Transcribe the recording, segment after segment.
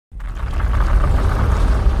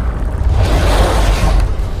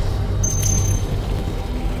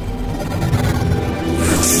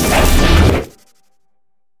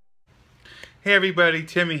Hey everybody,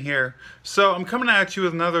 Timmy here. So I'm coming at you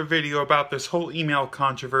with another video about this whole email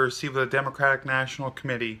controversy with the Democratic National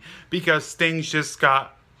Committee because things just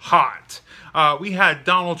got hot. We had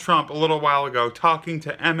Donald Trump a little while ago talking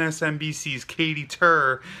to MSNBC's Katie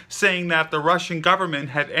Tur saying that the Russian government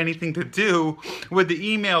had anything to do with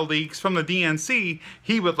the email leaks from the DNC.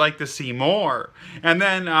 He would like to see more. And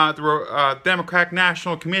then the Democratic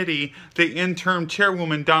National Committee, the interim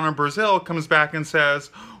chairwoman Donna Brazil comes back and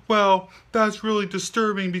says, well, that's really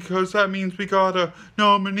disturbing because that means we got a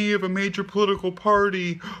nominee of a major political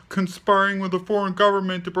party conspiring with a foreign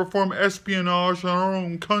government to perform espionage on our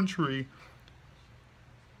own country.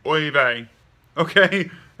 Oy vey. Okay?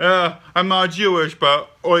 I'm not Jewish,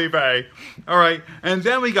 but oy vey. Alright, and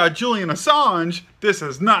then we got Julian Assange. This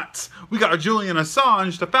is nuts. We got Julian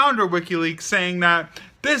Assange, the founder of WikiLeaks, saying that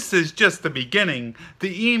this is just the beginning.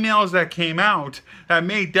 The emails that came out that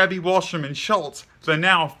made Debbie Wasserman Schultz, the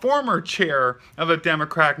now former chair of the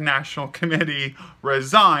Democratic National Committee,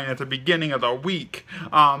 resign at the beginning of the week.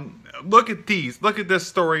 Look at these. Look at this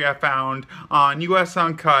story I found on US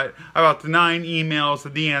Uncut about the 9 emails the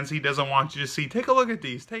DNC doesn't want you to see. Take a look at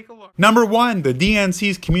these. Take a look. Number 1, the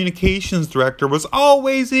DNC's communications director was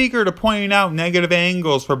always eager to point out negative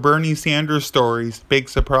angles for Bernie Sanders stories. Big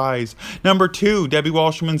surprise. Number 2, Debbie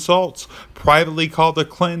Wasserman Schultz privately called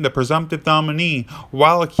Clinton the presumptive nominee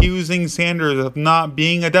while accusing Sanders of not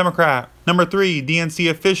being a Democrat. Number 3,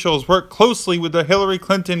 DNC officials worked closely with the Hillary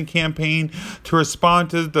Clinton campaign to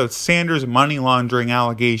respond to the Sanders money laundering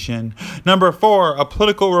allegation. Number 4, a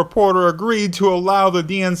political reporter agreed to allow the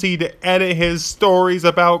DNC to edit his stories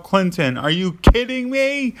about Clinton. Are you kidding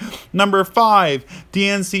me? Number 5,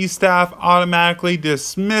 DNC staff automatically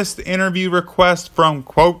dismissed interview requests from,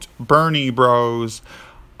 quote, Bernie bros.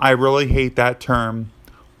 I really hate that term.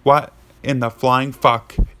 What in the flying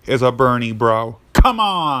fuck is a Bernie bro? Come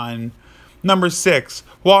on! Number 6,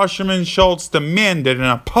 Wasserman Schultz demanded an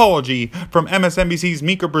apology from MSNBC's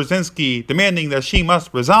Mika Brzezinski, demanding that she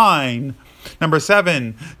must resign. Number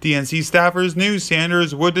 7, DNC staffers knew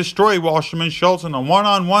Sanders would destroy Wasserman Schultz in a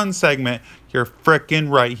one-on-one segment. You're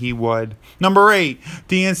frickin' right he would. Number 8,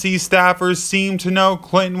 DNC staffers seemed to know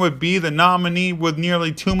Clinton would be the nominee with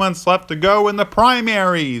nearly 2 months left to go in the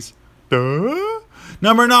primaries. Duh?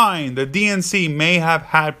 Number 9, the DNC may have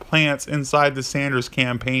had plants inside the Sanders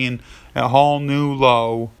campaign, a whole new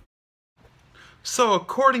low. So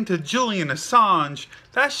according to Julian Assange,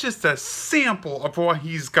 that's just a sample of what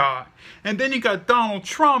he's got. And then you got Donald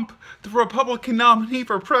Trump, the Republican nominee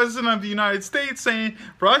for President of the United States, saying,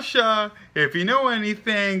 Russia, if you know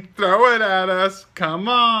anything, throw it at us. Come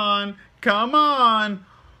on, come on.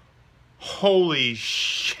 Holy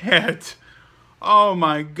shit. Oh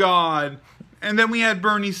my God. And then we had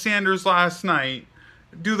Bernie Sanders last night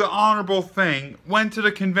do the honorable thing, went to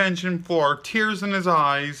the convention floor, tears in his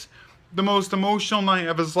eyes, the most emotional night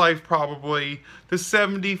of his life probably, the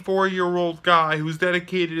 74-year-old guy who's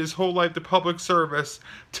dedicated his whole life to public service,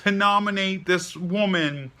 to nominate this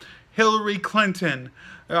woman, Hillary Clinton,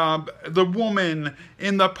 the woman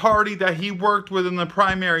in the party that he worked with in the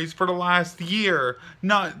primaries for the last year,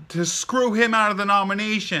 not to screw him out of the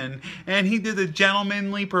nomination. And he did the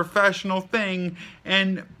gentlemanly professional thing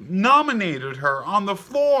and nominated her on the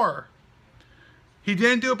floor. He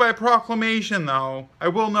didn't do it by proclamation, though. I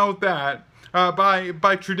will note that.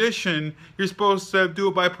 By tradition, you're supposed to do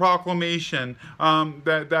it by proclamation.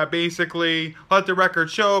 That basically let the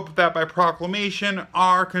record show that by proclamation,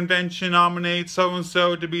 our convention nominates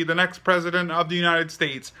so-and-so to be the next president of the United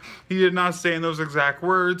States. He did not say in those exact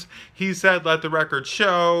words. He said, let the record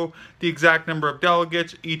show the exact number of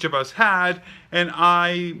delegates each of us had, and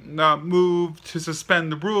I moved to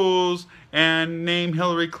suspend the rules and name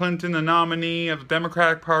Hillary Clinton the nominee of the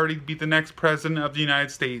Democratic Party to be the next president of the United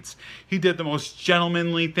States. He did the most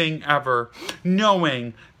gentlemanly thing ever,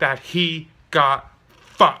 knowing that he got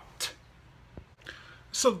fucked.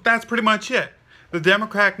 So that's pretty much it. The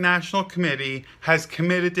Democratic National Committee has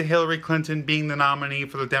committed to Hillary Clinton being the nominee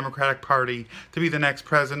for the Democratic Party to be the next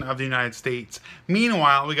president of the United States.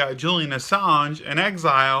 Meanwhile, we got Julian Assange, in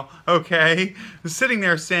exile, okay, sitting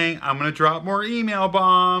there saying, I'm going to drop more email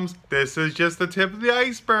bombs. This is just the tip of the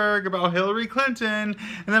iceberg about Hillary Clinton.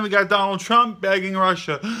 And then we got Donald Trump begging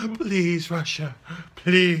Russia, please, Russia,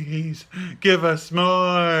 please, give us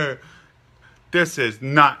more. This is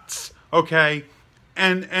nuts, okay?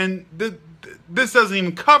 And this doesn't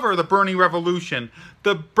even cover the Bernie revolution.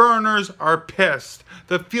 The burners are pissed.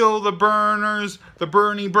 The fuel the burners, the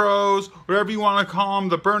Bernie bros, whatever you want to call them,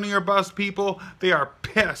 the Bernie or bust people, they are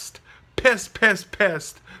pissed.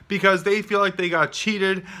 pissed because they feel like they got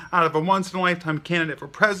cheated out of a once-in-a-lifetime candidate for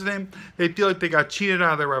president. They feel like they got cheated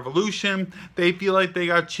out of the revolution. They feel like they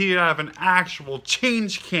got cheated out of an actual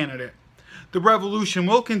change candidate. The revolution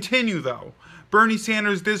will continue, though. Bernie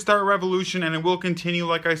Sanders did start a revolution, and it will continue,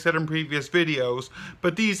 like I said in previous videos.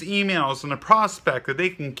 But these emails and the prospect that they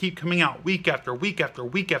can keep coming out week after week after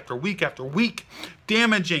week after week after week,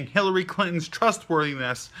 damaging Hillary Clinton's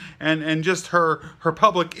trustworthiness and just her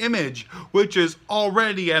public image, which is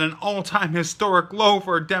already at an all-time historic low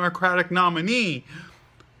for a Democratic nominee.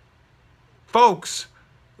 Folks,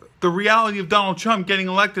 the reality of Donald Trump getting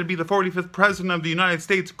elected to be the 45th president of the United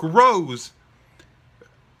States grows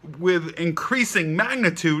with increasing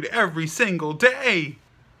magnitude every single day.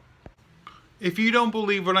 If you don't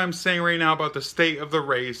believe what I'm saying right now about the state of the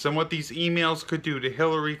race and what these emails could do to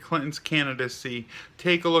Hillary Clinton's candidacy,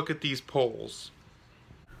 take a look at these polls.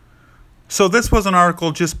 So this was an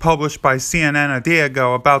article just published by CNN a day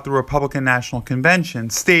ago about the Republican National Convention,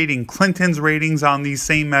 stating Clinton's ratings on these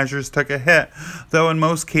same measures took a hit, though in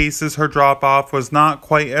most cases her drop-off was not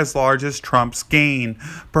quite as large as Trump's gain.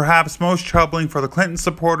 Perhaps most troubling for the Clinton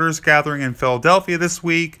supporters gathering in Philadelphia this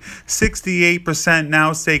week, 68%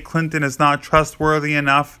 now say Clinton is not trustworthy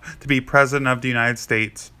enough to be president of the United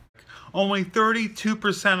States. Only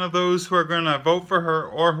 32% of those who are going to vote for her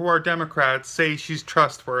or who are Democrats say she's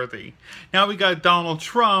trustworthy. Now we got Donald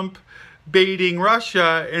Trump baiting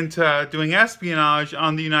Russia into doing espionage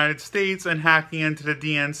on the United States and hacking into the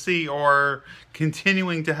DNC or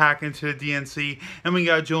continuing to hack into the DNC. And we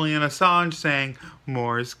got Julian Assange saying,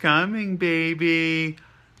 more is coming, baby.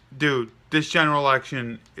 Dude, this general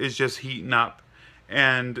election is just heating up.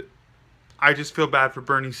 And I just feel bad for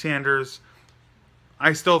Bernie Sanders.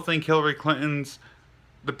 I still think Hillary Clinton's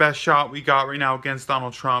the best shot we got right now against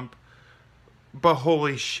Donald Trump. But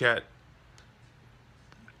holy shit.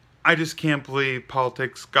 I just can't believe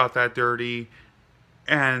politics got that dirty.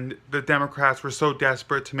 And the Democrats were so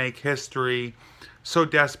desperate to make history, so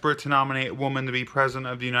desperate to nominate a woman to be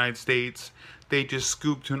president of the United States, they just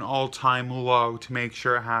scooped to an all-time low to make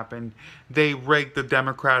sure it happened. They rigged the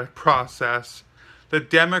democratic process. The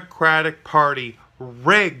Democratic Party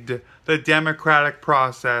rigged the democratic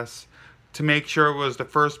process to make sure it was the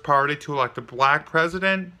first party to elect a black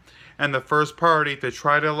president and the first party to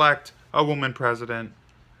try to elect a woman president.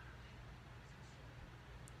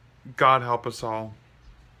 God help us all.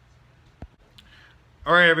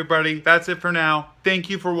 Alright everybody, that's it for now. Thank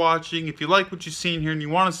you for watching. If you like what you've seen here and you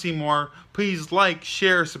want to see more, please like,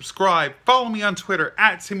 share, subscribe. Follow me on Twitter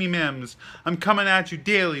 @TimmyMims. I'm coming at you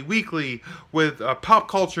daily, weekly with pop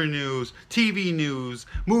culture news, TV news,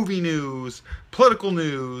 movie news, political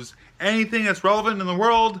news, anything that's relevant in the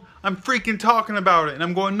world. I'm freaking talking about it and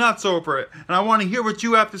I'm going nuts over it. And I want to hear what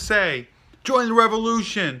you have to say. Join the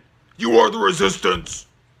revolution. You are the resistance.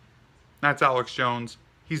 That's Alex Jones.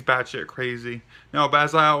 He's batshit crazy. No, but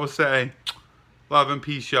as I always say, love and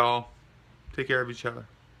peace, y'all. Take care of each other.